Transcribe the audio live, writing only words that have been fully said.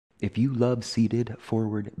If you love seated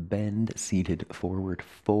forward bend, seated forward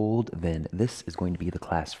fold, then this is going to be the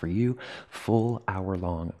class for you. Full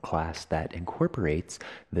hour-long class that incorporates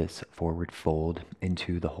this forward fold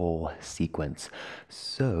into the whole sequence.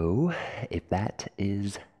 So if that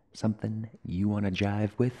is something you want to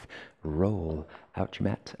jive with, roll out your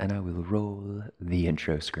mat and I will roll the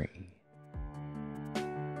intro screen.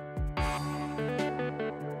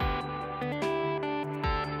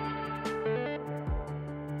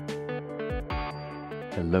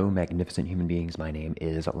 Hello, magnificent human beings. My name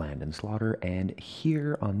is Landon Slaughter, and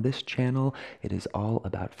here on this channel, it is all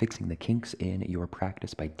about fixing the kinks in your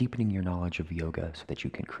practice by deepening your knowledge of yoga so that you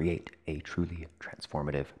can create a truly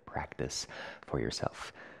transformative practice for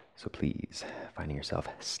yourself. So please, finding yourself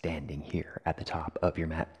standing here at the top of your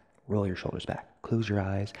mat, roll your shoulders back, close your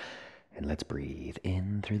eyes, and let's breathe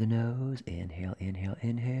in through the nose. Inhale, inhale,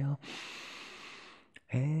 inhale,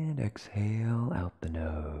 and exhale out the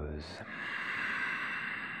nose.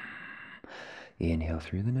 Inhale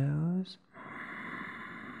through the nose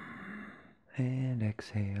and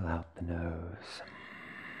exhale out the nose.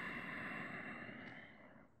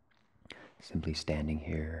 Simply standing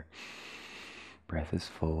here. Breath is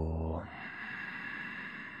full.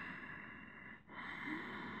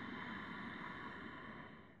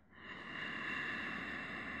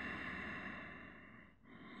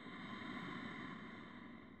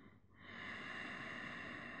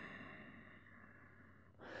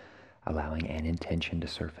 Allowing an intention to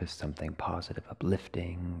surface, something positive,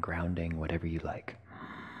 uplifting, grounding, whatever you like.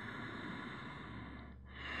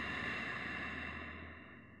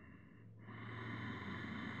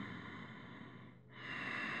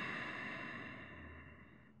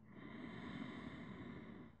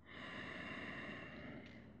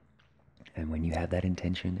 And when you have that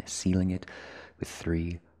intention, sealing it with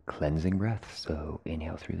 3 cleansing breaths. So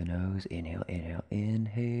inhale through the nose, inhale, inhale,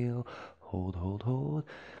 inhale, hold, hold, hold,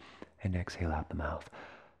 and exhale out the mouth.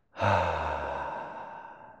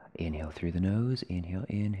 Inhale through the nose, inhale,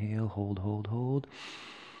 inhale, hold, hold, hold,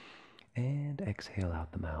 and exhale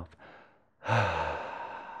out the mouth.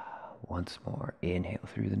 Once more, inhale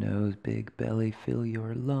through the nose, big belly, fill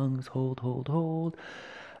your lungs, hold, hold, hold,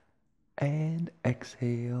 and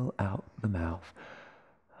exhale out the mouth.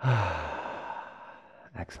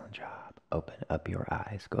 Excellent job. Open up your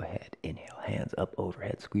eyes. Go ahead. Inhale, hands up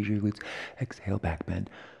overhead. Squeeze your glutes. Exhale, back bend.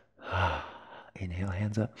 Inhale,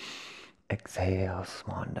 hands up. Exhale,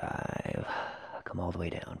 swan dive. Come all the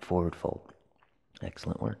way down. Forward fold.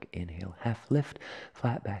 Excellent work. Inhale, half lift.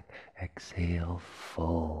 Flat back. Exhale,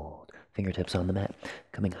 fold. Fingertips on the mat.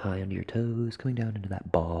 Coming high under your toes. Coming down into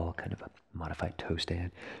that ball. Kind of a modified toe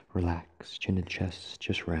stand. Relax. Chin and chest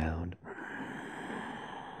just round.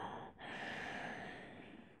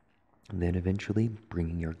 And then eventually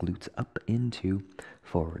bringing your glutes up into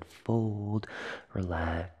forward fold.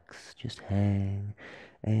 Relax, just hang.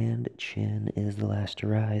 And chin is the last to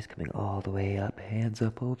rise, coming all the way up, hands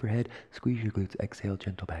up overhead. Squeeze your glutes, exhale,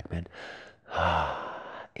 gentle back bend.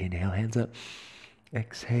 Inhale, hands up.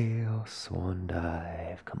 Exhale, swan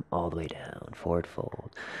dive. Come all the way down, forward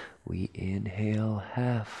fold. We inhale,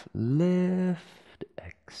 half lift.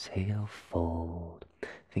 Exhale, fold.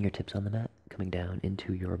 Fingertips on the mat, coming down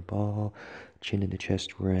into your ball. Chin into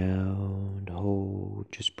chest round. Hold,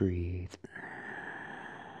 just breathe.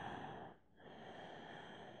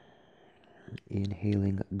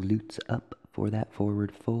 Inhaling glutes up for that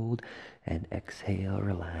forward fold. And exhale,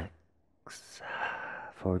 relax.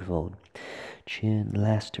 Forward fold. Chin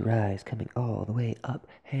last to rise, coming all the way up.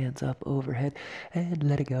 Hands up overhead. And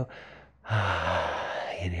let it go.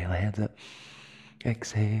 Inhale, hands up.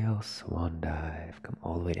 Exhale, swan dive. Come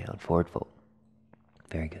all the way down, forward fold.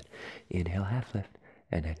 Very good. Inhale, half lift,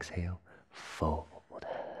 and exhale, fold.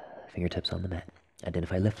 Fingertips on the mat.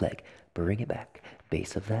 Identify left leg. Bring it back.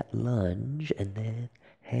 Base of that lunge, and then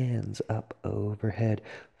hands up overhead.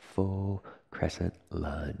 Full crescent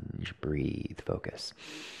lunge. Breathe, focus.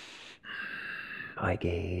 Eye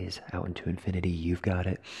gaze out into infinity. You've got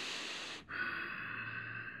it.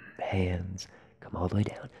 Hands come all the way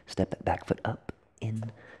down. Step that back foot up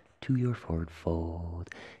into your forward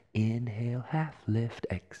fold. Inhale, half lift.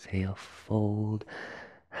 Exhale, fold.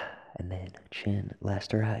 And then chin,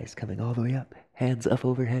 last to rise, coming all the way up. Hands up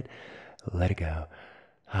overhead. Let it go.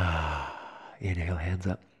 Inhale, hands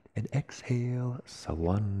up. And exhale,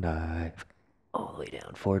 swan dive. All the way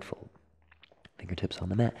down, forward fold. Fingertips on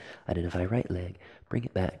the mat. Identify right leg. Bring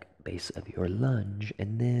it back. Base of your lunge.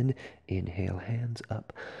 And then inhale, hands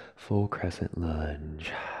up. Full crescent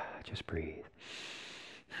lunge. Just breathe.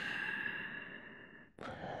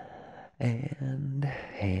 And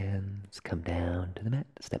hands come down to the mat.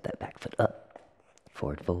 Step that back foot up.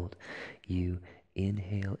 Forward fold. You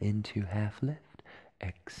inhale into half lift.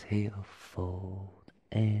 Exhale, fold.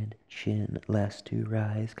 And chin, last two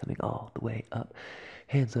rise, coming all the way up.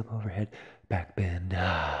 Hands up overhead, back bend.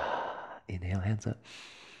 Inhale, hands up.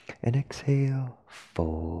 And exhale,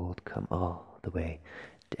 fold, come all the way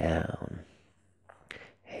down.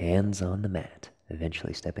 Hands on the mat,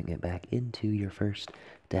 eventually stepping it back into your first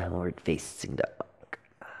downward facing dog.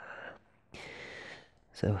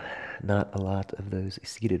 So, not a lot of those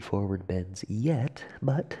seated forward bends yet,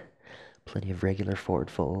 but plenty of regular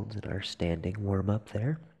forward folds in our standing warm-up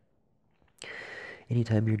there.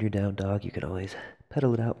 Anytime you're in your down dog, you can always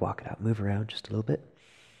pedal it out, walk it out, move around just a little bit.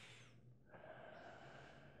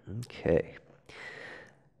 Okay.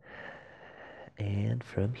 And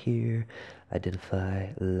from here, identify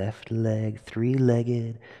left leg,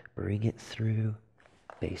 three-legged, bring it through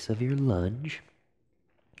base of your lunge,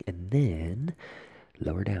 and then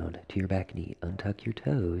lower down to your back knee, untuck your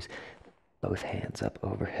toes, both hands up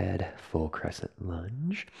overhead, full crescent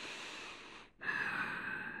lunge.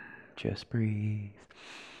 Just breathe.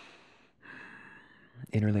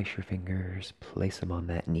 Interlace your fingers, place them on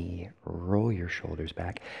that knee, roll your shoulders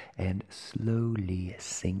back, and slowly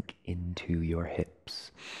sink into your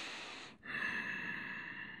hips.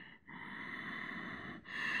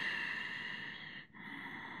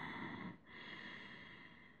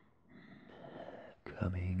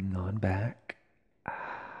 Coming on back.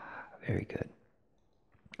 Very good.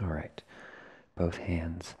 All right. Both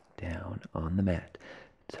hands down on the mat.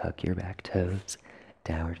 Tuck your back toes.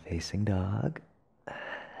 Downward facing dog.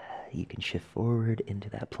 You can shift forward into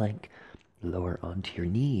that plank. Lower onto your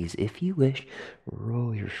knees if you wish.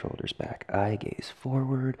 Roll your shoulders back. Eye gaze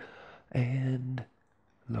forward. And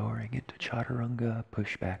lowering into chaturanga.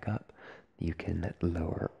 Push back up. You can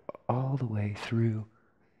lower all the way through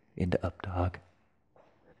into up dog.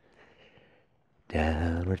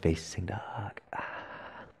 Downward facing dog.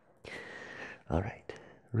 All right.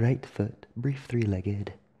 Right foot, brief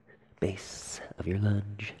three-legged. Base of your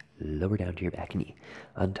lunge. Lower down to your back knee.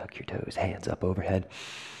 Untuck your toes. Hands up overhead.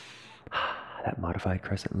 That modified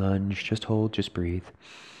crescent lunge. Just hold, just breathe.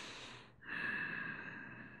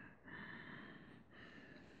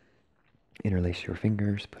 Interlace your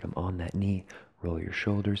fingers. Put them on that knee. Roll your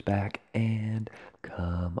shoulders back. And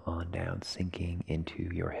come on down, sinking into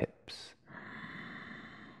your hips.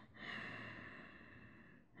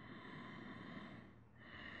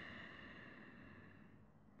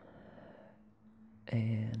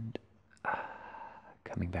 And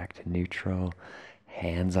coming back to neutral,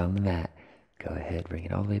 hands on the mat. Go ahead, bring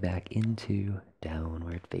it all the way back into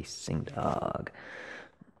downward facing dog.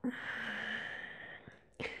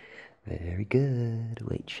 Very good.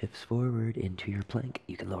 Weight shifts forward into your plank.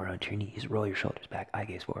 You can lower onto your knees, roll your shoulders back, eye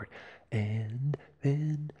gaze forward, and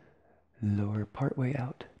then lower partway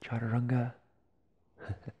out, chaturanga.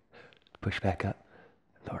 Push back up,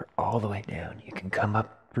 lower all the way down. You can come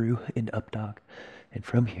up through into up dog, and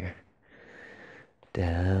from here,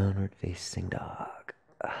 downward facing dog.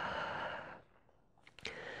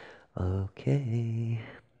 Okay.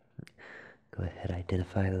 Go ahead,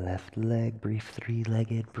 identify left leg, brief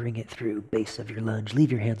three-legged, bring it through base of your lunge.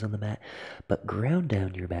 Leave your hands on the mat, but ground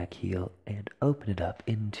down your back heel and open it up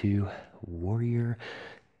into warrior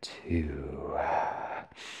two.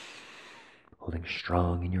 Holding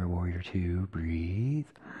strong in your warrior two, breathe.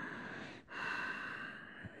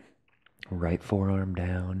 Right forearm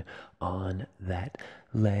down on that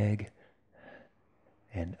leg,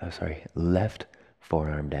 and left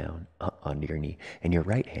forearm down onto your knee, and your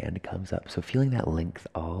right hand comes up. So feeling that length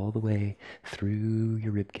all the way through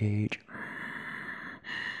your rib cage.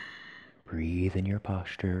 Breathe in your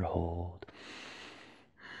posture, hold.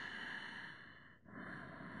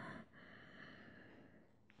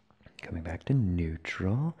 Coming back to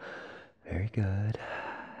neutral. Very good.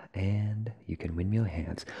 And you can windmill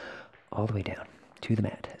hands all the way down to the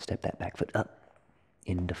mat. Step that back foot up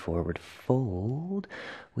into forward fold.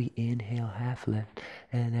 We inhale half lift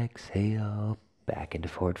and exhale back into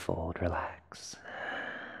forward fold. Relax.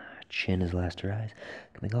 Chin is last to rise.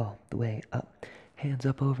 Coming all the way up. Hands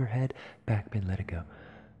up overhead. Back bend, let it go.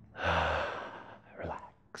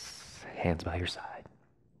 Relax. Hands by your side.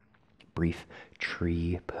 Brief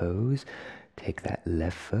tree pose. Take that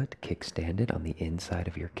left foot, kickstand it on the inside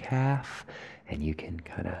of your calf, and you can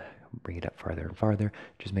kind of bring it up farther and farther.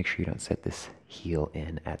 Just make sure you don't set this heel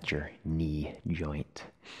in at your knee joint.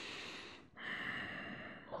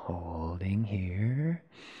 Holding here.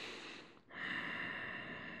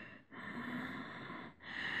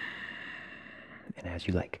 And as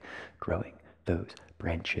you like, growing those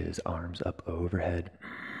branches, arms up overhead.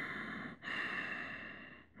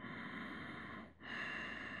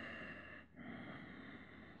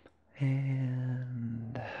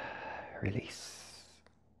 And release.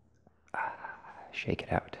 Shake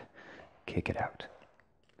it out. Kick it out.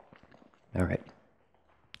 All right.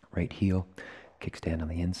 Right heel, kickstand on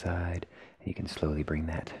the inside, and you can slowly bring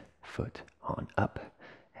that foot on up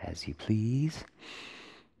as you please.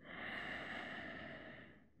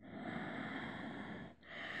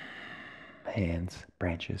 Hands,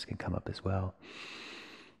 branches can come up as well.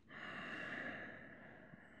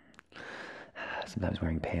 Sometimes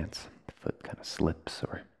wearing pants, the foot kind of slips,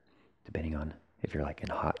 or depending on if you're like in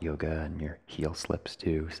hot yoga and your heel slips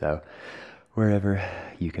too. So wherever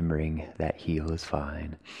you can bring that heel is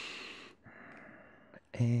fine.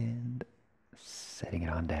 And setting it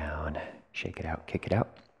on down, shake it out, kick it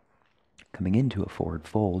out. Coming into a forward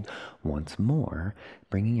fold once more,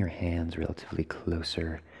 bringing your hands relatively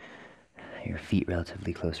closer, your feet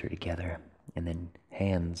relatively closer together, and then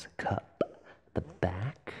hands cup the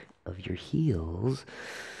back of your heels,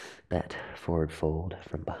 that forward fold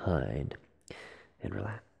from behind, and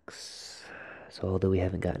relax. So although we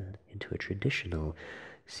haven't gotten into a traditional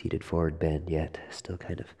seated forward bend yet, still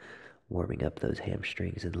kind of warming up those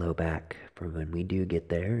hamstrings and low back for when we do get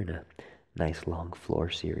there in a nice long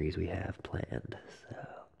floor series we have planned. So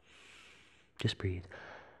just breathe.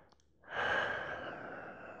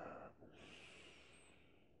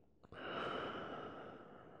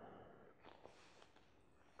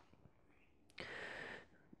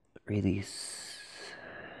 Release,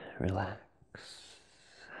 relax.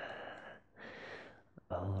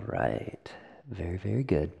 All right, very, very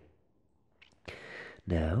good.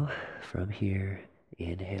 Now, from here,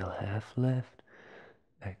 inhale half lift,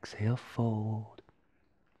 exhale fold.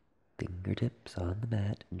 Fingertips on the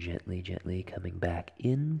mat, gently, gently coming back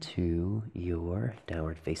into your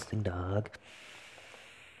downward facing dog.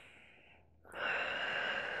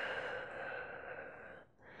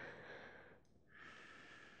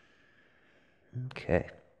 Okay.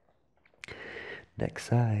 Next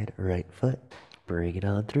side, right foot. Bring it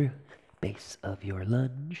on through. Base of your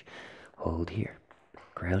lunge. Hold here.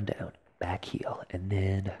 Ground down. Back heel. And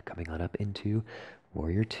then coming on up into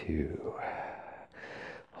Warrior Two.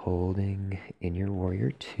 Holding in your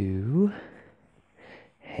Warrior Two.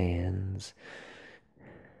 Hands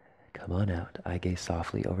come on out. Eye gaze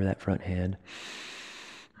softly over that front hand.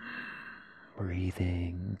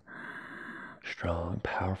 Breathing. Strong,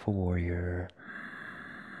 powerful warrior.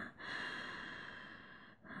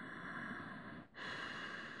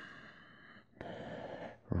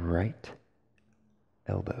 Right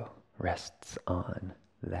elbow rests on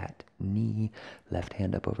that knee. Left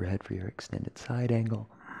hand up overhead for your extended side angle.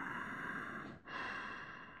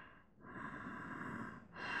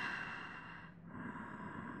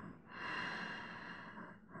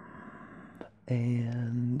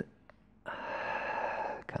 And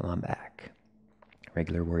come on back.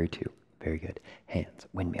 Regular warrior two. Very good. Hands,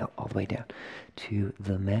 windmill, all the way down to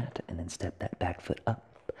the mat, and then step that back foot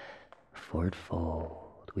up. Forward fold.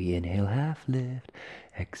 We inhale, half lift.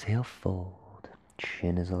 Exhale, fold.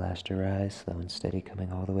 Chin is the last to rise, slow and steady,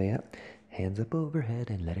 coming all the way up. Hands up overhead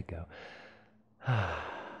and let it go.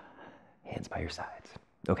 Hands by your sides.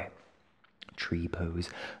 Okay. Tree pose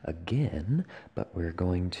again, but we're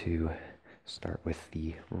going to start with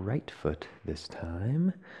the right foot this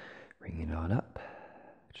time. Bring it on up.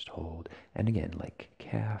 Just hold. And again, like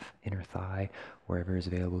calf, inner thigh, wherever is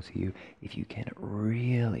available to you. If you can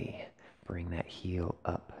really bring that heel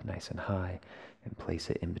up nice and high and place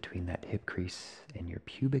it in between that hip crease and your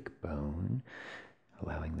pubic bone,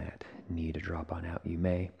 allowing that knee to drop on out, you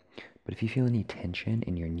may. But if you feel any tension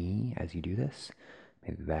in your knee as you do this,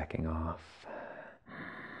 maybe backing off. You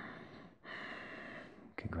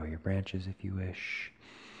can grow your branches if you wish.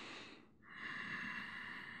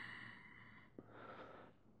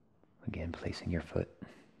 Again, placing your foot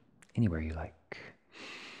anywhere you like.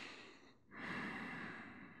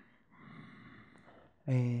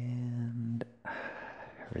 And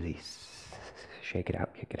release. Shake it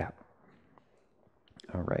out, kick it out.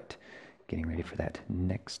 All right, getting ready for that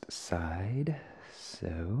next side.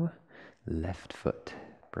 So left foot,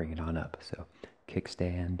 bring it on up. So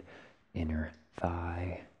kickstand, inner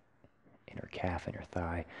thigh, inner calf, inner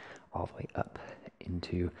thigh, all the way up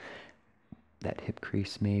into that hip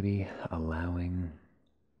crease maybe, allowing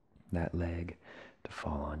that leg to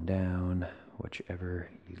fall on down, whichever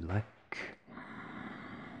you like.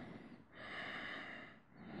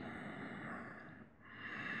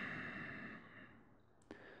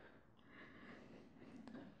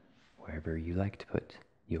 Wherever you like to put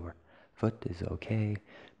your foot is okay.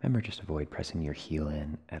 Remember, just avoid pressing your heel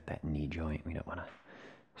in at that knee joint. We don't want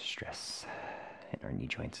to stress in our knee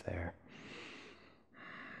joints there.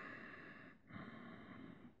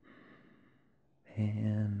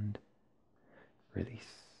 and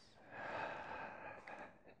release.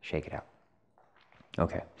 Shake it out.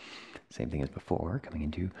 Okay, same thing as before, coming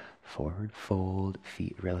into forward fold,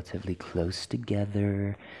 feet relatively close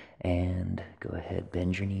together, and go ahead,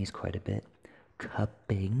 bend your knees quite a bit,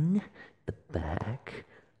 cupping the back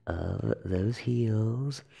of those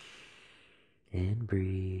heels, and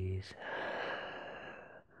breathe.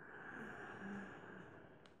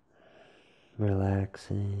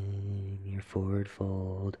 Relaxing your forward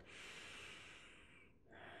fold.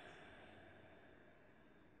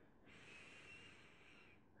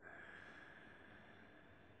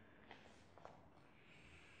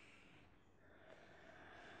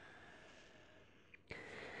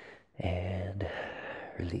 And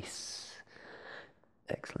release.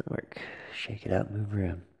 Excellent work. Shake it out, move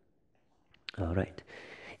around. All right.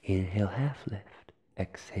 Inhale, half lift.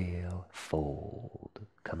 Exhale, fold.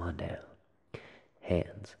 Come on down.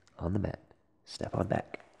 Hands on the mat. Step on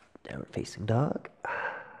back. Downward facing dog.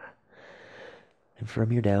 And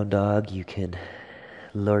from your down dog, you can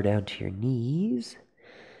lower down to your knees,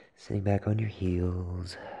 sitting back on your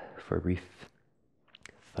heels for a brief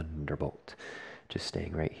thunderbolt. Just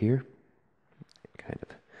staying right here, kind of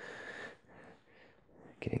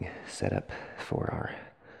getting set up for our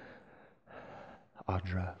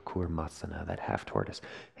Adra Kurmasana, that half tortoise.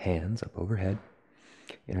 Hands up overhead.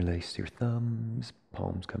 Interlace your thumbs,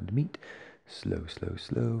 palms come to meet. Slow, slow,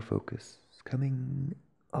 slow, focus. Coming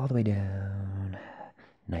all the way down.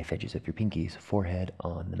 Knife edges of your pinkies, forehead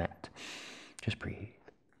on the mat. Just breathe.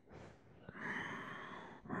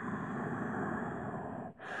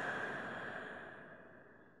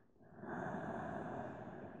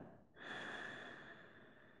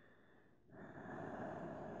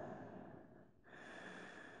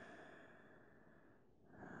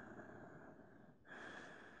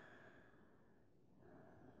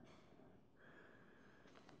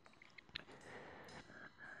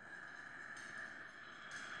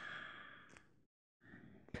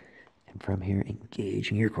 And from here,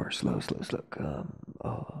 engaging your core. Slow, slow, slow. Come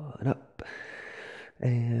on up.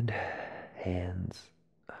 And hands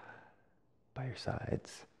by your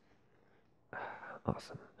sides.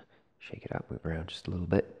 Awesome. Shake it out, move around just a little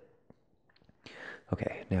bit.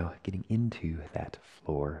 Okay, now getting into that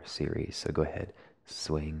floor series. So go ahead,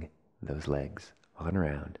 swing those legs on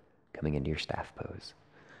around, coming into your staff pose.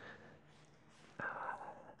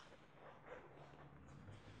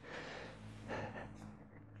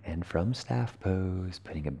 And from staff pose,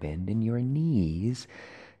 putting a bend in your knees.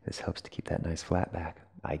 This helps to keep that nice flat back.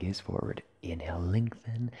 Eye gaze forward. Inhale,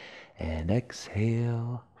 lengthen. And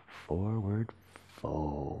exhale, forward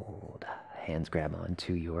fold. Hands grab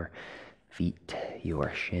onto your feet,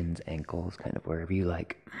 your shins, ankles, kind of wherever you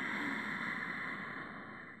like.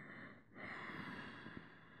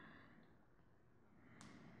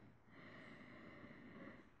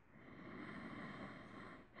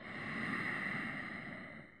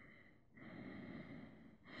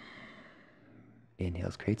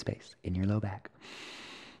 Inhales create space in your low back.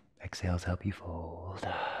 Exhales help you fold.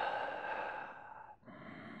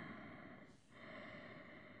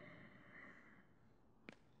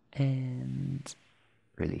 And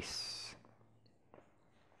release.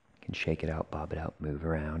 You can shake it out, bob it out, move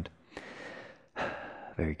around.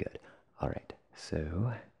 Very good. All right,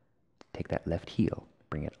 so take that left heel,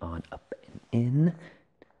 bring it on up and in.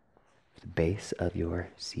 The base of your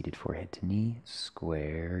seated forehead to knee,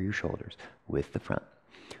 square your shoulders with the front.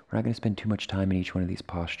 We're not going to spend too much time in each one of these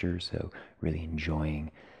postures, so really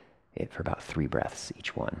enjoying it for about 3 breaths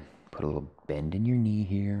each one. Put a little bend in your knee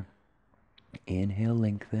here. Inhale,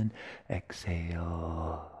 lengthen.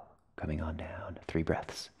 Exhale, coming on down. 3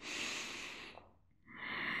 breaths.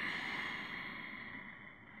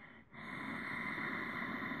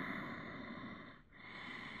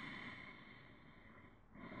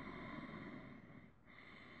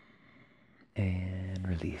 And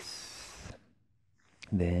release.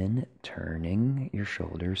 Then turning your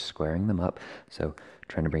shoulders, squaring them up. So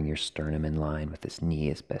trying to bring your sternum in line with this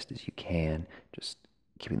knee as best as you can. Just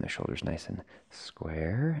keeping the shoulders nice and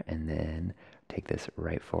square. And then take this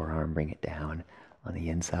right forearm, bring it down on the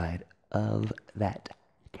inside of that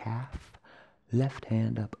calf. Left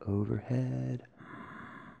hand up overhead.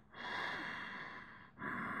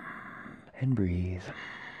 And breathe.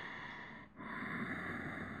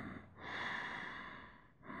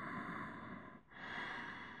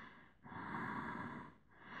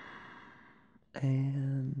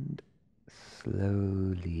 And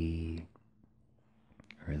slowly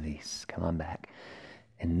release. Come on back.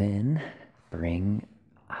 And then bring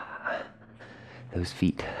those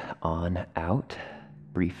feet on out.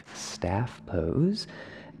 Brief staff pose.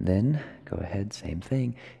 Then go ahead, same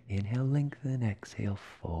thing. Inhale, lengthen, exhale,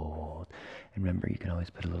 fold. And remember, you can always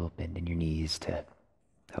put a little bend in your knees to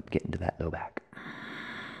help get into that low back.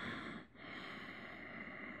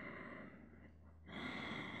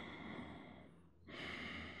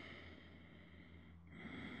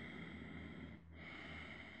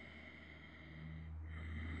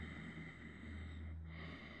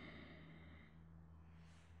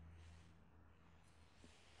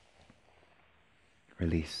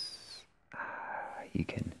 Release. You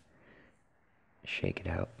can shake it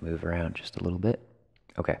out, move around just a little bit.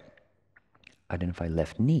 Okay. Identify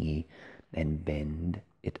left knee and bend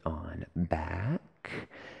it on back.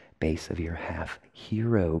 Base of your half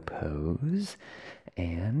hero pose.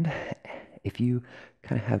 And if you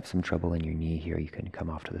kind of have some trouble in your knee here, you can come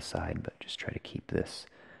off to the side, but just try to keep this,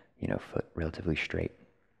 foot relatively straight.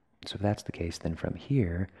 So if that's the case, then from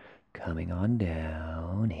here, coming on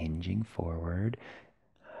down, hinging forward,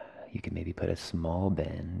 you can maybe put a small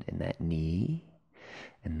bend in that knee.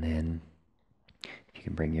 And then if you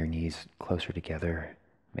can bring your knees closer together,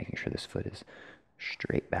 making sure this foot is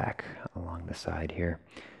straight back along the side here,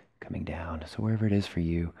 coming down. So wherever it is for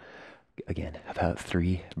you, again, about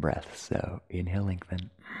 3 breaths. So inhale, lengthen.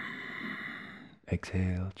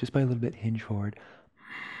 Exhale, just by a little bit, hinge forward.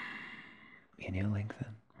 Inhale,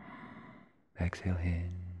 lengthen. Exhale,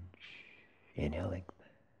 hinge. Inhale, lengthen.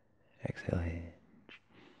 Exhale, hinge.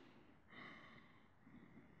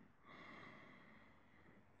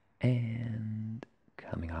 And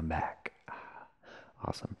coming on back.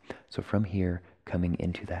 Awesome. So from here, coming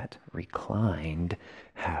into that reclined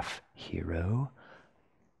half hero,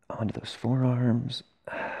 onto those forearms.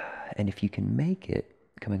 And if you can make it,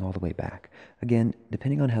 coming all the way back. Again,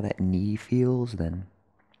 depending on how that knee feels, then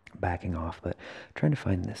backing off, but trying to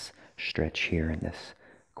find this stretch here in this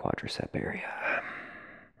quadricep area.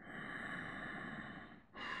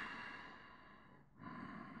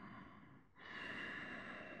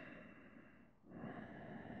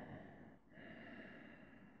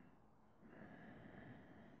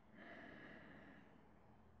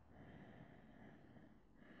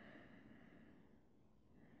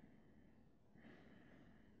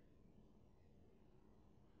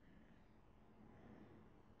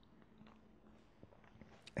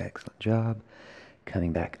 Excellent job.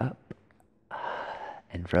 Coming back up.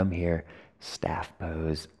 And from here, staff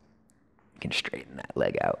pose. You can straighten that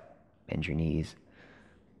leg out. Bend your knees.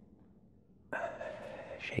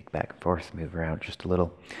 Shake back and forth. Move around just a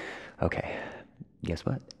little. Okay. Guess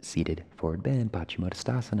what? Seated forward bend.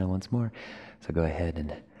 Paschimottanasana once more. So go ahead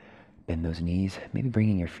and bend those knees. Maybe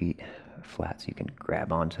bringing your feet flat so you can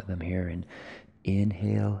grab onto them here. And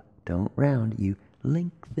inhale. Don't round. You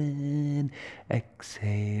lengthen.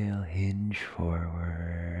 Exhale. Hinge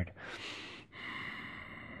forward.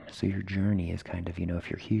 So your journey is kind of,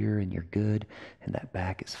 if you're here and you're good and that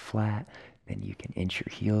back is flat, then you can inch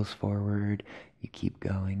your heels forward. You keep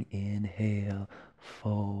going. Inhale,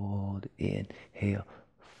 fold, inhale,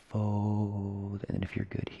 fold. And then if you're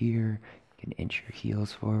good here, you can inch your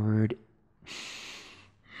heels forward.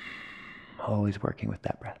 Always working with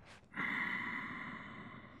that breath.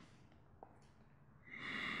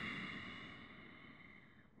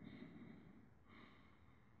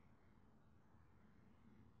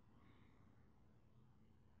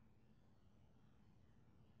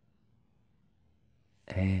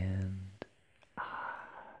 And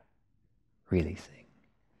releasing.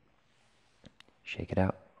 Shake it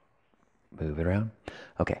out. Move it around.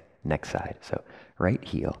 Okay, next side. So right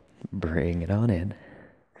heel, bring it on in.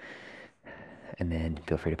 And then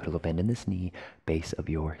feel free to put a little bend in this knee, base of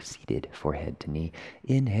your seated forehead to knee.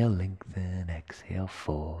 Inhale, lengthen, exhale,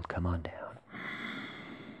 fold. Come on down.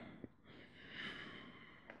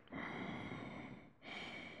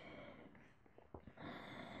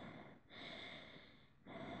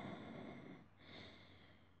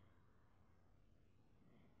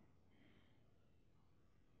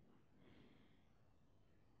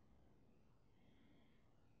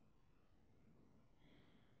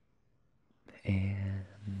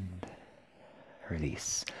 And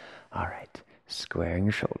release. All right, squaring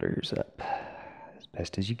your shoulders up as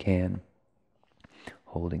best as you can.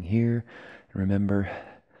 Holding here. And remember,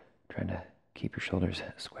 trying to keep your shoulders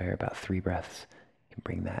square, about 3 breaths. You can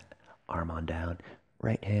bring that arm on down.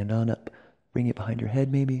 Right hand on up. Bring it behind your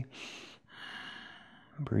head maybe.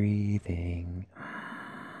 Breathing.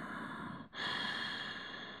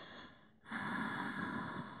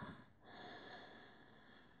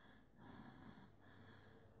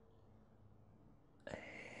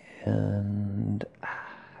 And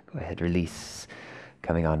go ahead, release.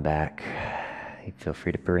 Coming on back. Feel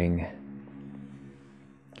free to bring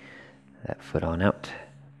that foot on out.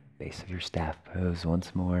 Base of your staff pose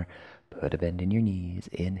once more. Put a bend in your knees.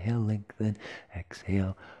 Inhale, lengthen.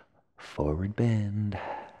 Exhale, forward bend.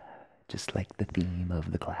 Just like the theme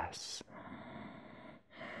of the class.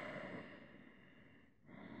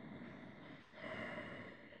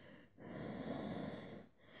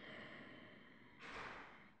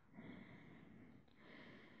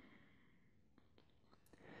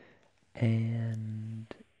 And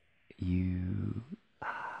you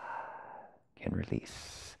can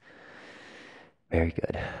release. Very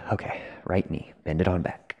good. Okay, right knee, bend it on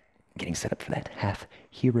back. Getting set up for that half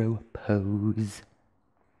hero pose.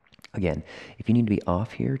 Again, if you need to be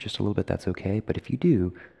off here just a little bit, that's okay. But if you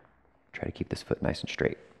do, try to keep this foot nice and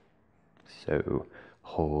straight. So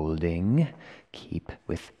holding, keep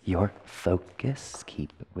with your focus,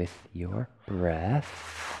 keep with your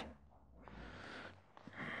breath.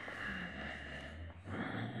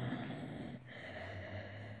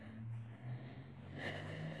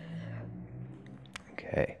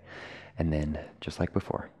 Okay, and then just like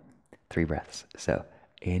before, 3 breaths. So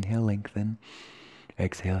inhale, lengthen,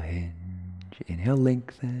 exhale, hinge, inhale,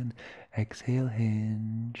 lengthen, exhale,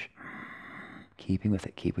 hinge. Keeping with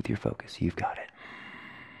it, keep with your focus, you've got it.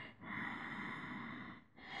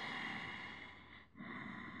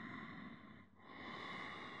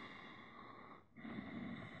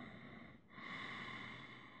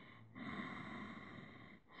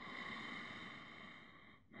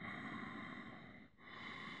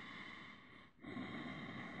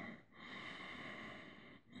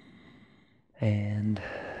 And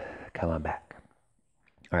come on back.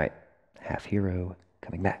 All right, half hero,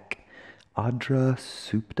 coming back. Adra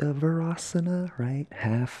Supta Virasana, right?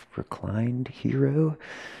 Half reclined hero,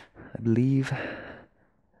 I believe.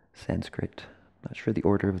 Sanskrit. Not sure the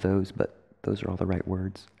order of those, but those are all the right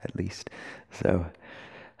words, at least. So,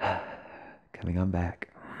 coming on back.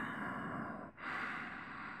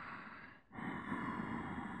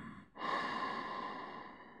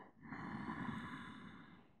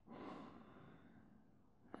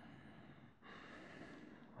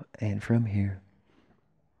 And from here,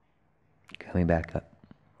 coming back up,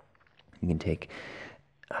 you can take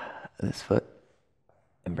this foot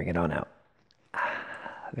and bring it on out.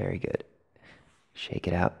 Very good. Shake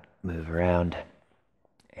it out, move around,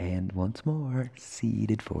 and once more,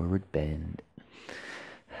 seated forward bend.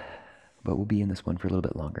 But we'll be in this one for a little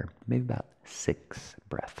bit longer, maybe about 6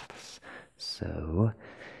 breaths. So,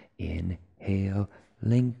 inhale,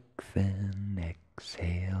 lengthen,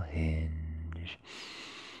 exhale, hinge.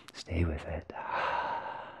 Stay with it.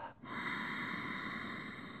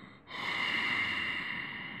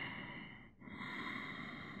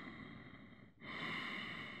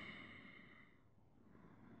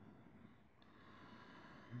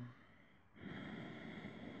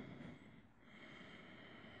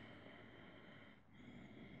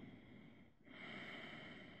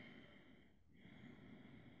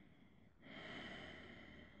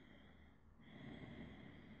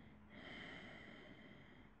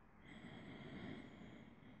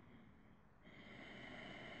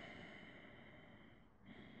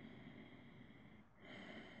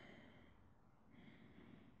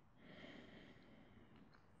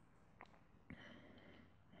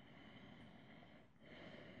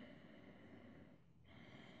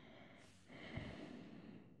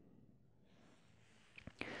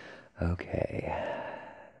 Okay,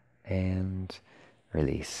 and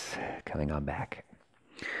release, coming on back.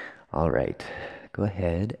 All right, go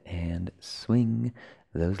ahead and swing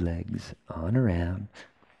those legs on around.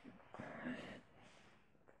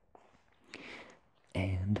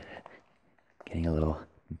 And getting a little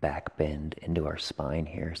back bend into our spine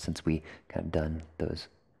here since we kind of done those,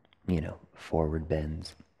 forward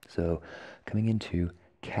bends. So coming into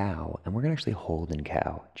cow, and we're gonna actually hold in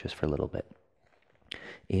cow just for a little bit.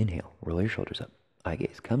 Inhale, roll your shoulders up. Eye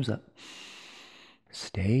gaze comes up.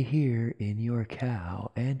 Stay here in your cow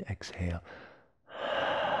and exhale.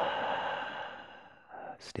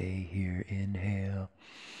 Stay here, inhale.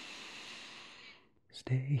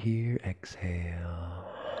 Stay here, exhale.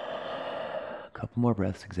 A couple more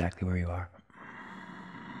breaths exactly where you are.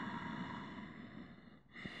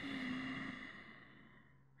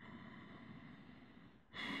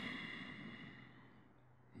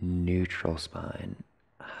 Neutral spine.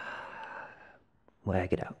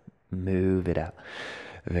 Wag it out. Move it out.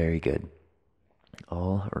 Very good.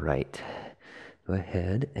 All right. Go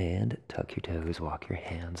ahead and tuck your toes. Walk your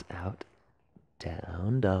hands out.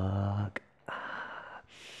 Down dog.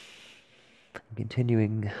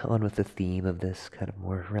 Continuing on with the theme of this kind of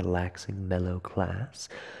more relaxing, mellow class,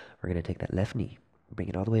 we're going to take that left knee, bring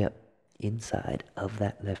it all the way up inside of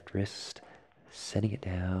that left wrist, setting it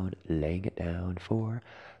down, laying it down for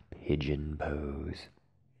pigeon pose.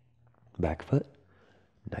 Back foot,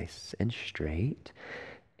 nice and straight.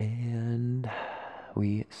 And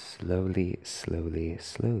we slowly, slowly,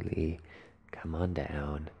 slowly come on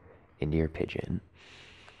down into your pigeon.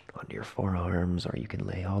 Onto your forearms, or you can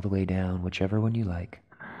lay all the way down, whichever one you like.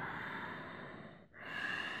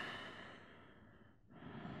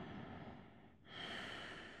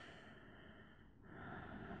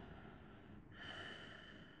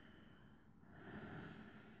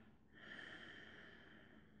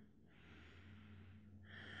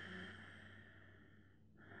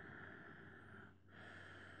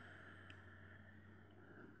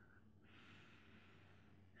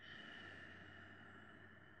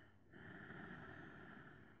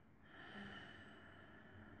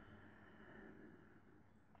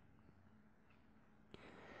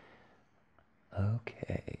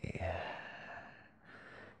 Okay.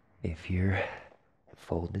 If you're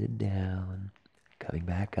folded down, coming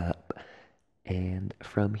back up, and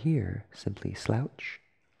from here, simply slouch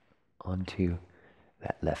onto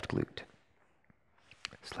that left glute.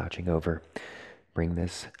 Slouching over, bring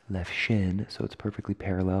this left shin so it's perfectly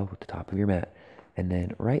parallel with the top of your mat, and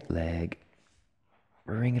then right leg,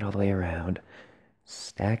 bring it all the way around,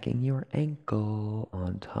 stacking your ankle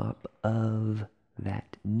on top of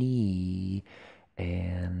that knee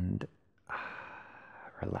and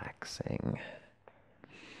relaxing.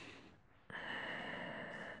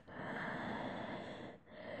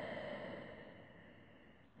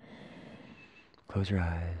 Close your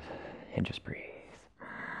eyes and just breathe.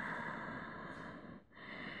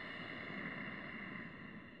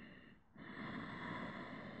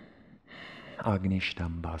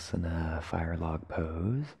 Agnishtambasana, fire log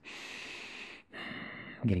pose.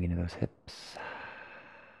 Getting into those hips.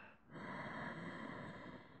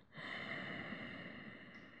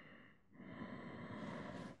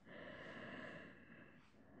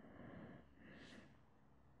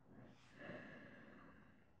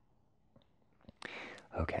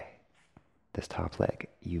 Okay, this top leg,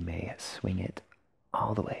 you may swing it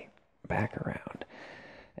all the way back around,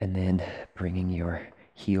 and then bringing your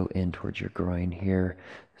heel in towards your groin here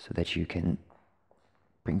so that you can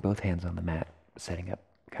bring both hands on the mat, setting up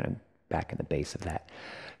kind of back in the base of that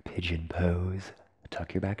pigeon pose.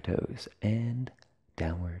 Tuck your back toes and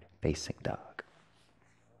downward facing dog.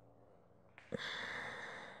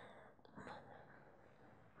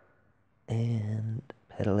 And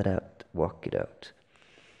pedal it out, walk it out.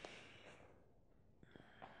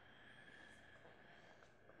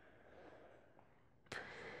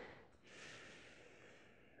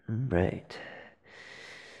 Right.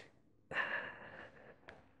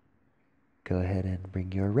 Go ahead and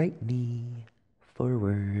bring your right knee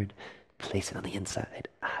forward. Place it on the inside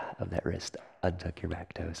of that wrist. Untuck your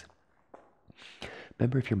back toes.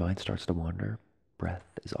 Remember, if your mind starts to wander, breath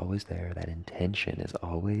is always there. That intention is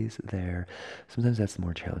always there. Sometimes that's the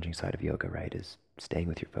more challenging side of yoga, right? Is staying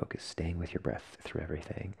with your focus, staying with your breath through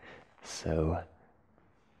everything. So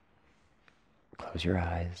close your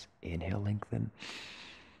eyes. Inhale, lengthen.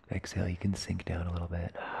 Exhale, you can sink down a little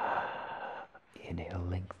bit. Inhale,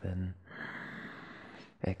 lengthen.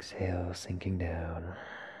 Exhale, sinking down.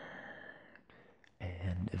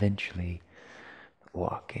 And eventually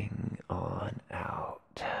walking on out.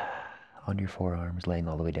 On your forearms, laying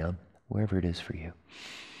all the way down, wherever it is for you.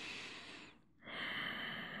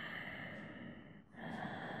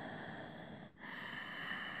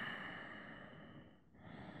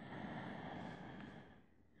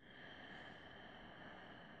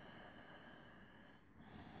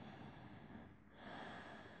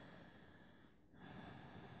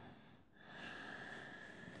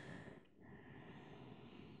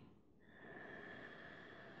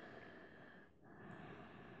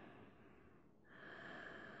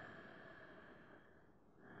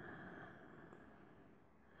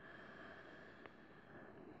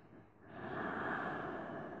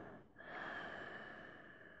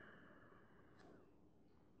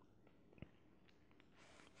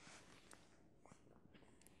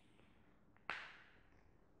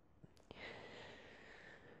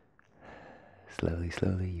 Slowly,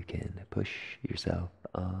 slowly, you can push yourself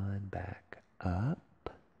on back up.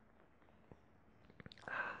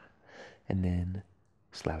 And then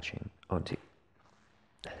slouching onto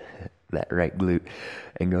that right glute.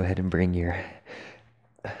 And go ahead and bring your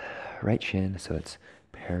right shin so it's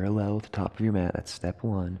parallel with the top of your mat. That's step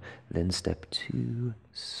one. Then step two,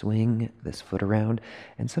 swing this foot around.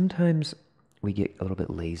 And sometimes we get a little bit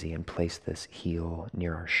lazy and place this heel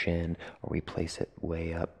near our shin, or we place it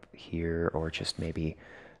way up here, or just maybe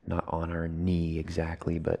not on our knee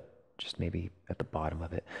exactly, but just maybe at the bottom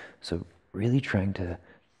of it. So really trying to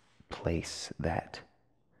place that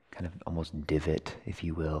kind of almost divot, if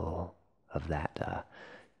you will, of that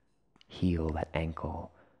heel, that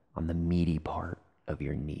ankle on the meaty part of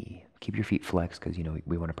your knee. Keep your feet flexed because,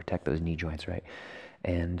 we want to protect those knee joints, right?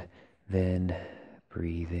 And then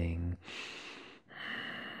breathing,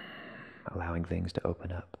 allowing things to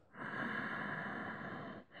open up.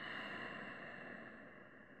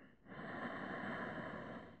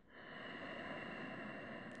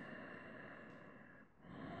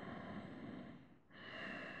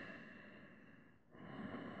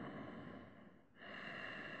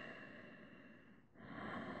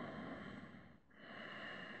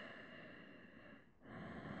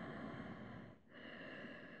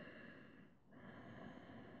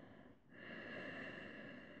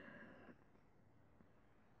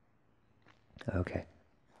 Okay,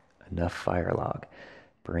 enough fire log.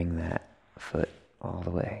 Bring that foot all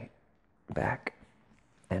the way back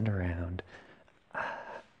and around,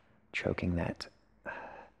 choking that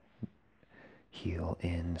heel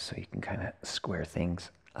in so you can kind of square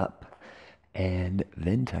things up. And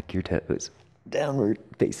then tuck your toes. Downward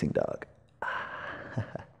facing dog.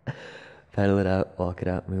 Pedal it out, walk it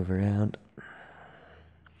out, move around.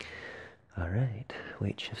 All right,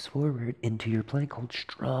 weight shifts forward into your plank. Hold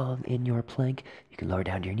strong in your plank. You can lower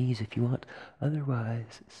down to your knees if you want.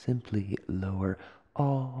 Otherwise, simply lower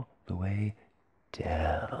all the way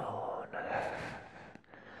down.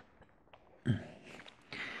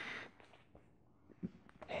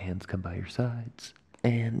 Hands come by your sides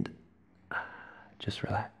and just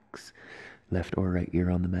relax. Left or right ear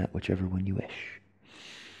on the mat, whichever one you wish.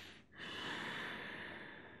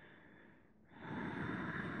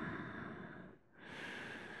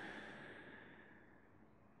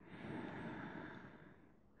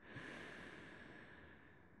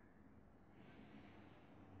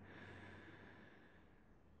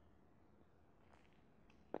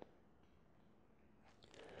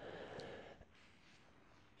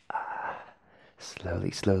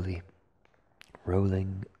 Slowly, slowly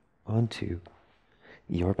rolling onto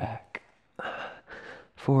your back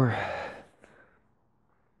for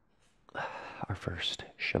our first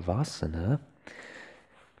Shavasana.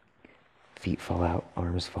 Feet fall out,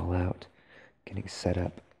 arms fall out. Getting set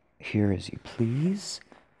up here as you please.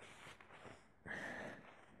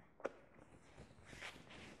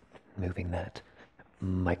 Moving that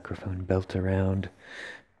microphone belt around.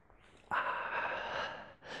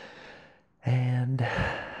 And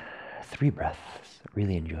 3 breaths.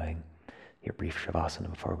 Really enjoying your brief Shavasana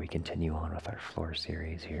before we continue on with our floor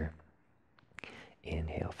series here.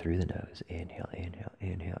 Inhale through the nose. Inhale, inhale,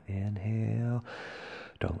 inhale, inhale.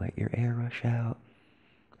 Don't let your air rush out.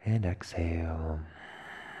 And exhale.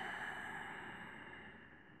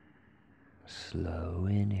 Slow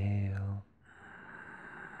inhale.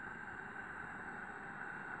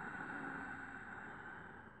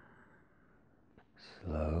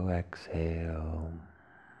 Slow exhale.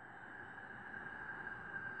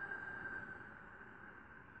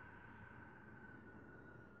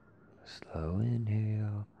 Slow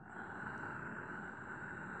inhale.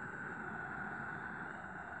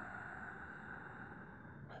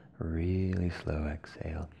 Really slow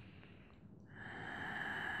exhale.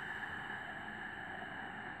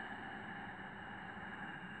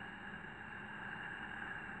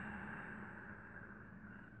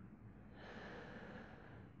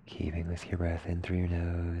 Keeping with your breath in through your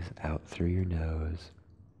nose, out through your nose.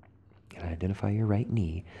 And identify your right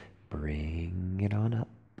knee. Bring it on up.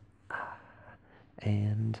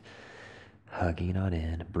 And hugging on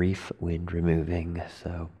in. Brief wind removing.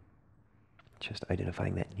 So just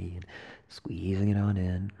identifying that knee and squeezing it on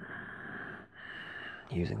in.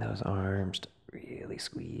 Using those arms to really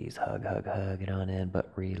squeeze, hug, hug, hug it on in,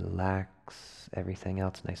 but relax everything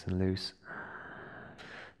else nice and loose.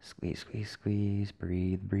 Squeeze, squeeze, squeeze.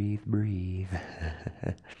 Breathe, breathe, breathe.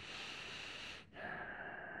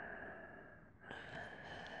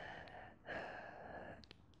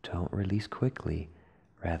 Don't release quickly,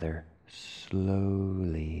 rather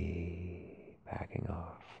slowly backing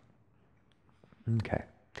off. Okay.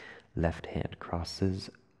 Left hand crosses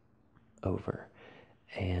over,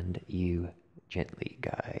 and you gently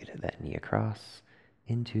guide that knee across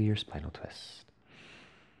into your spinal twist.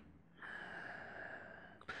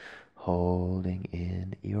 Holding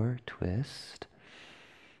in your twist.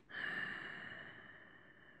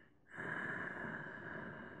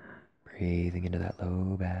 Breathing into that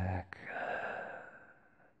low back.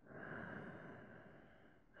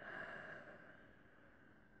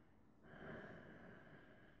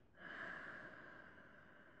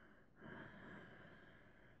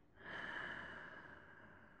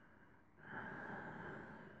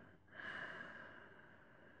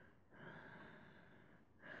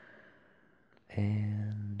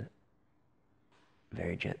 And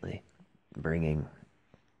very gently bringing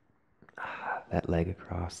that leg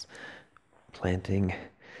across, planting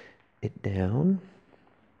it down,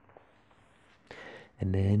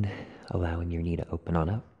 and then allowing your knee to open on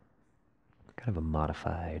up. Kind of a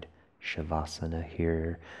modified Shavasana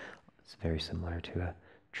here. It's very similar to a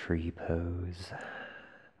tree pose.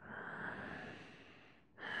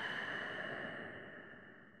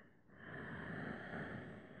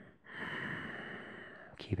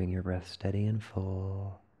 Keeping your breath steady and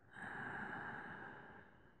full.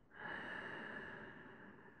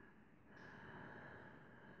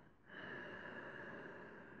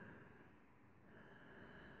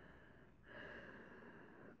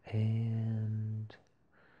 And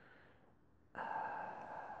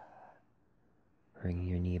bringing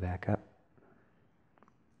your knee back up.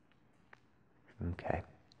 Okay.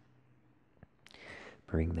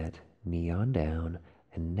 Bring that knee on down,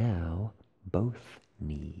 and now both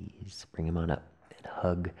knees. Bring them on up and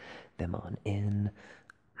hug them on in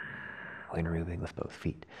when moving with both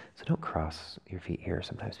feet. So don't cross your feet here.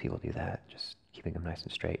 Sometimes people do that, just keeping them nice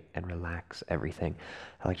and straight, and relax everything.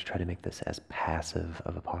 I like to try to make this as passive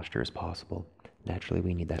of a posture as possible. Naturally,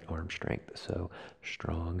 we need that arm strength, so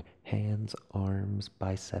strong hands, arms,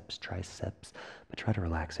 biceps, triceps, but try to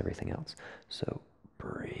relax everything else. So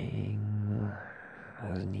bring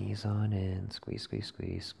those knees on in, squeeze, squeeze,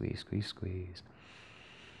 squeeze, squeeze, squeeze, squeeze.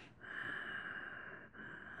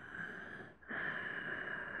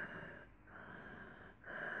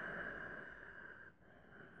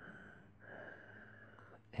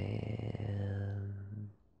 And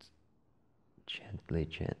gently,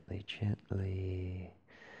 gently, gently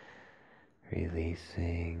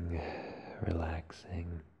releasing,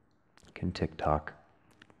 relaxing. You can tick-tock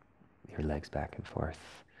your legs back and forth.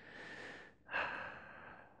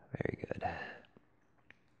 Very good.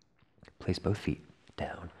 Place both feet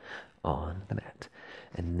down on the mat.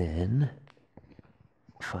 And then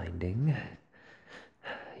finding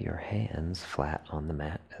your hands flat on the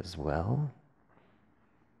mat as well.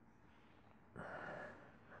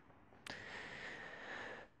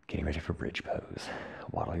 Getting ready for bridge pose.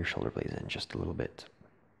 Waddle your shoulder blades in just a little bit.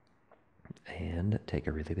 And take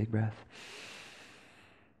a really big breath.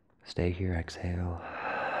 Stay here, exhale.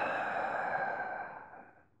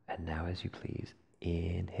 And now as you please,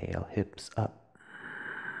 inhale, hips up.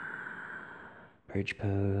 Bridge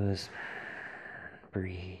pose.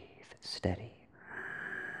 Breathe, steady.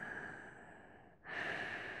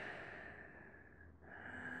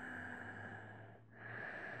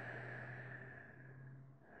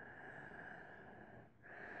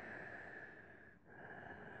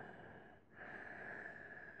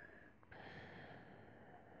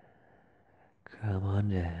 Come on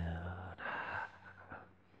down.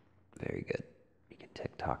 Very good. You can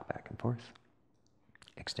tick-tock back and forth.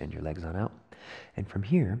 Extend your legs on out. And from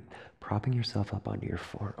here, propping yourself up onto your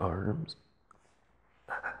forearms.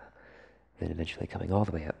 Then eventually coming all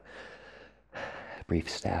the way up. Brief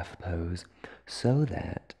staff pose so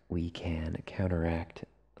that we can counteract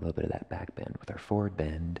a little bit of that back bend with our forward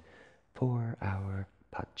bend for our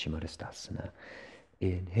paschimottanasana.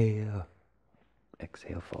 Inhale,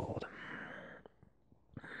 exhale, fold.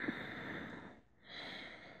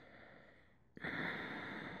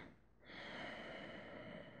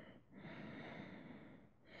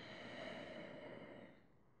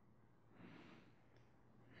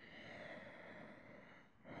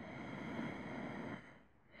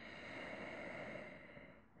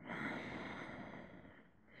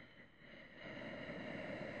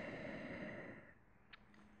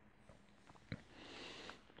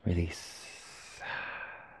 Release.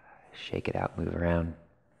 Shake it out, move around.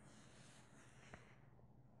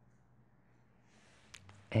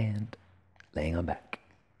 And laying on back.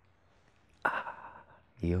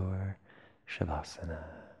 Your Shavasana.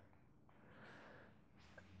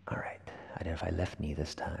 All right, identify left knee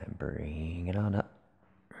this time. Bring it on up.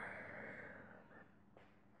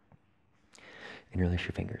 Interlace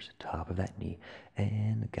your fingers, top of that knee,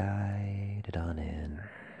 and guide it on in.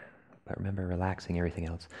 But remember, relaxing everything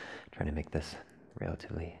else. Trying to make this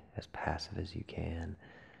relatively as passive as you can.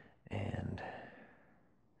 And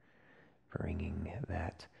bringing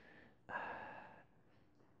that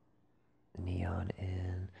knee on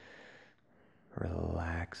in.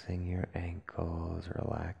 Relaxing your ankles,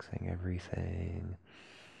 relaxing everything.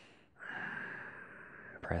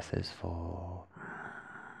 Breath is full.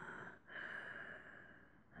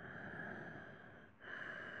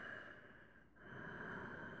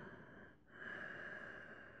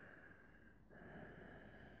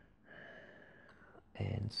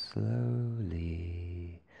 And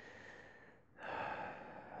slowly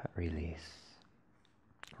release.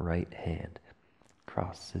 right hand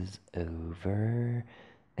crosses over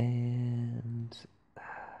and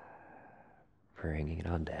bringing it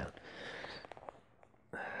on down.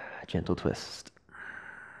 Gentle twist.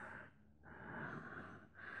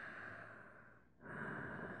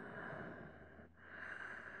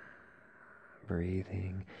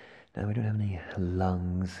 Breathing. Now we don't have any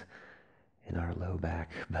lungs in our low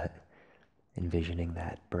back, but envisioning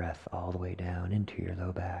that breath all the way down into your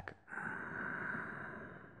low back.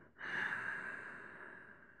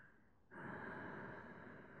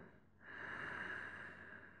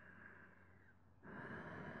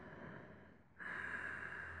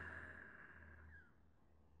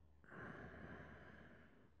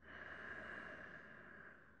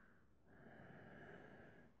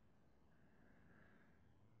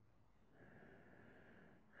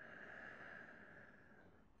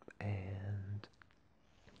 And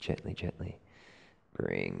gently, gently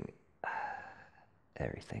bring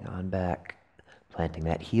everything on back, planting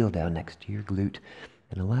that heel down next to your glute,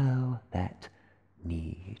 and allow that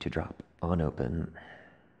knee to drop on open.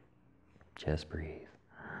 Just breathe.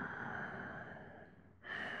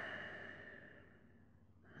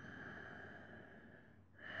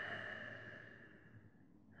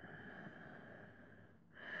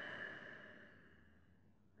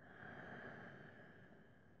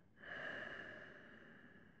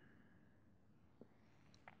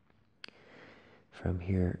 From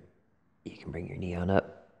here, you can bring your knee on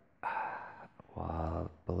up.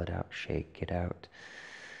 Wobble it out, shake it out.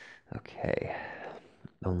 Okay,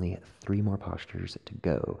 only 3 more postures to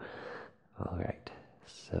go. All right,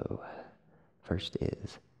 so first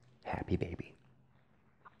is happy baby.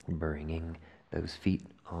 Bringing those feet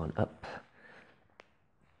on up.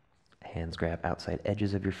 Hands grab outside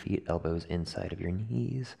edges of your feet, elbows inside of your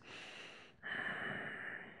knees.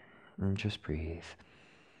 And just breathe.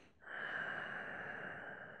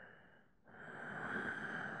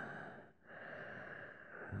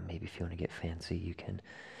 Maybe if you want to get fancy, you can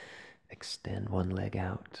extend one leg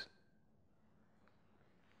out,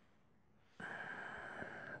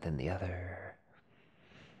 then the other.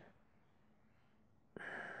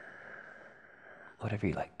 Whatever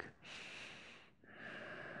you like.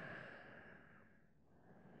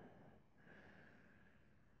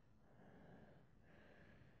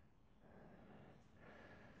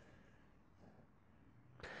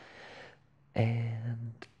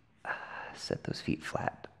 And set those feet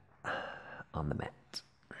flat on the mat.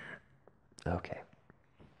 Okay.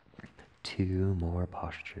 2 more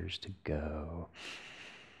postures to go.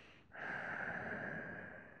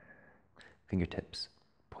 Fingertips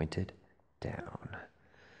pointed down.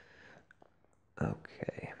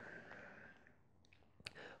 Okay.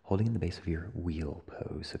 Holding in the base of your wheel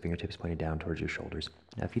pose, so fingertips pointed down towards your shoulders.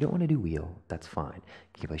 Now, if you don't want to do wheel, that's fine.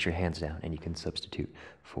 You can place your hands down and you can substitute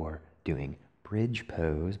for doing bridge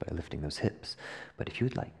pose by lifting those hips. But if you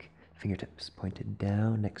would like, fingertips pointed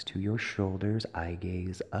down next to your shoulders, eye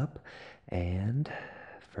gaze up, and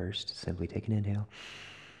first simply take an inhale,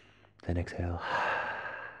 then exhale.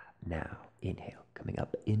 Now, inhale, coming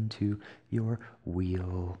up into your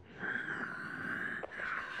wheel.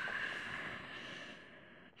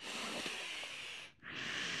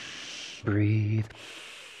 Breathe.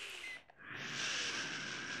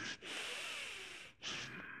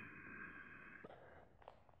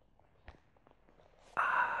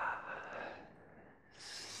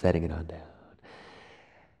 Setting it on down.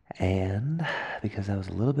 And because that was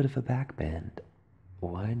a little bit of a back bend,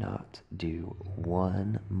 why not do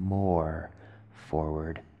 1 more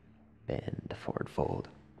forward bend, forward fold.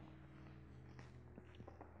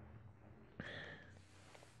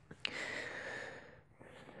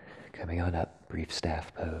 Coming on up, brief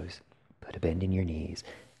staff pose. Put a bend in your knees.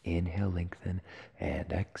 Inhale, lengthen,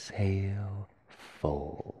 and exhale,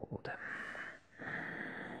 fold.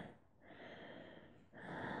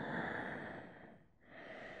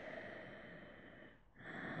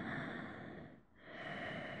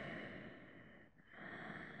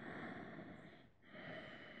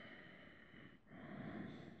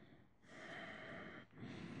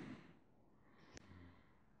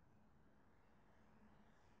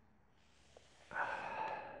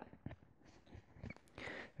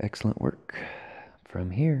 Excellent work. From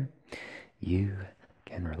here, you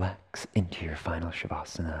can relax into your final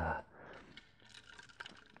Shavasana.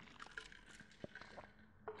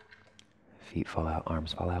 Feet fall out,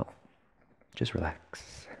 arms fall out. Just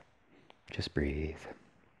relax. Just breathe.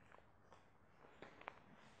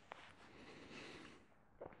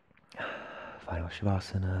 Final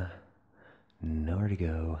Shavasana. Nowhere to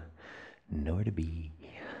go, nowhere to be.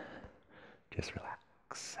 Just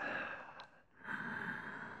relax.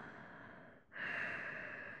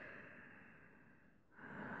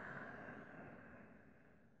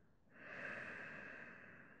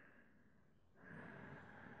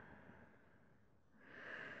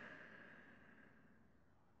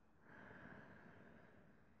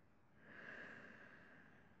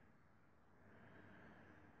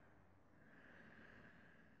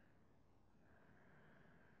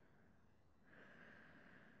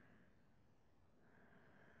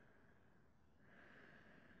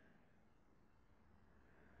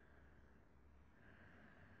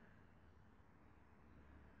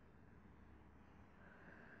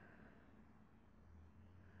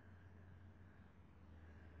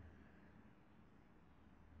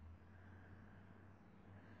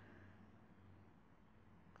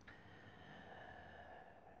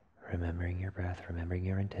 remembering your breath, remembering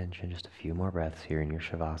your intention. Just a few more breaths here in your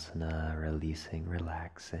Shavasana, releasing,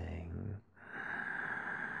 relaxing.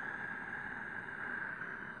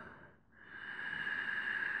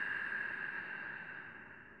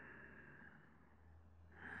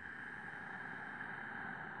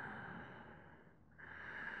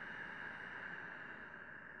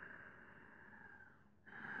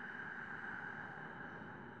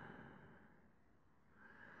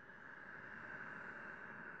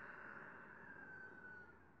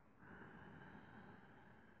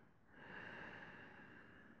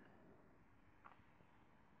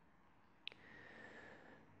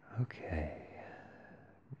 Okay,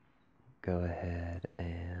 go ahead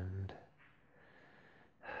and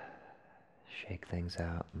shake things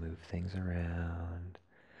out, move things around.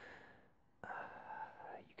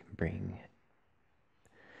 You can bring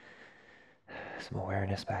some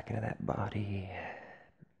awareness back into that body,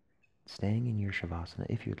 staying in your Shavasana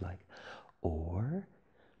if you'd like, or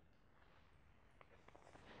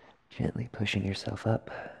gently pushing yourself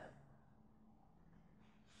up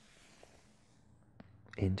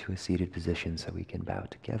into a seated position so we can bow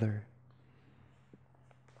together.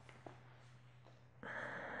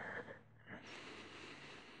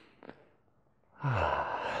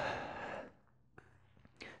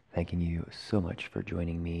 Thanking you so much for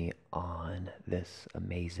joining me on this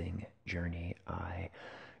amazing journey. I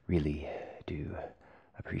really do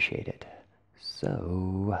appreciate it.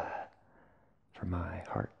 So, from my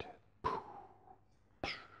heart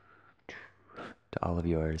to all of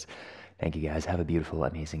yours, thank you guys. Have a beautiful,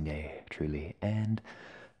 amazing day, truly, and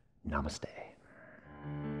namaste.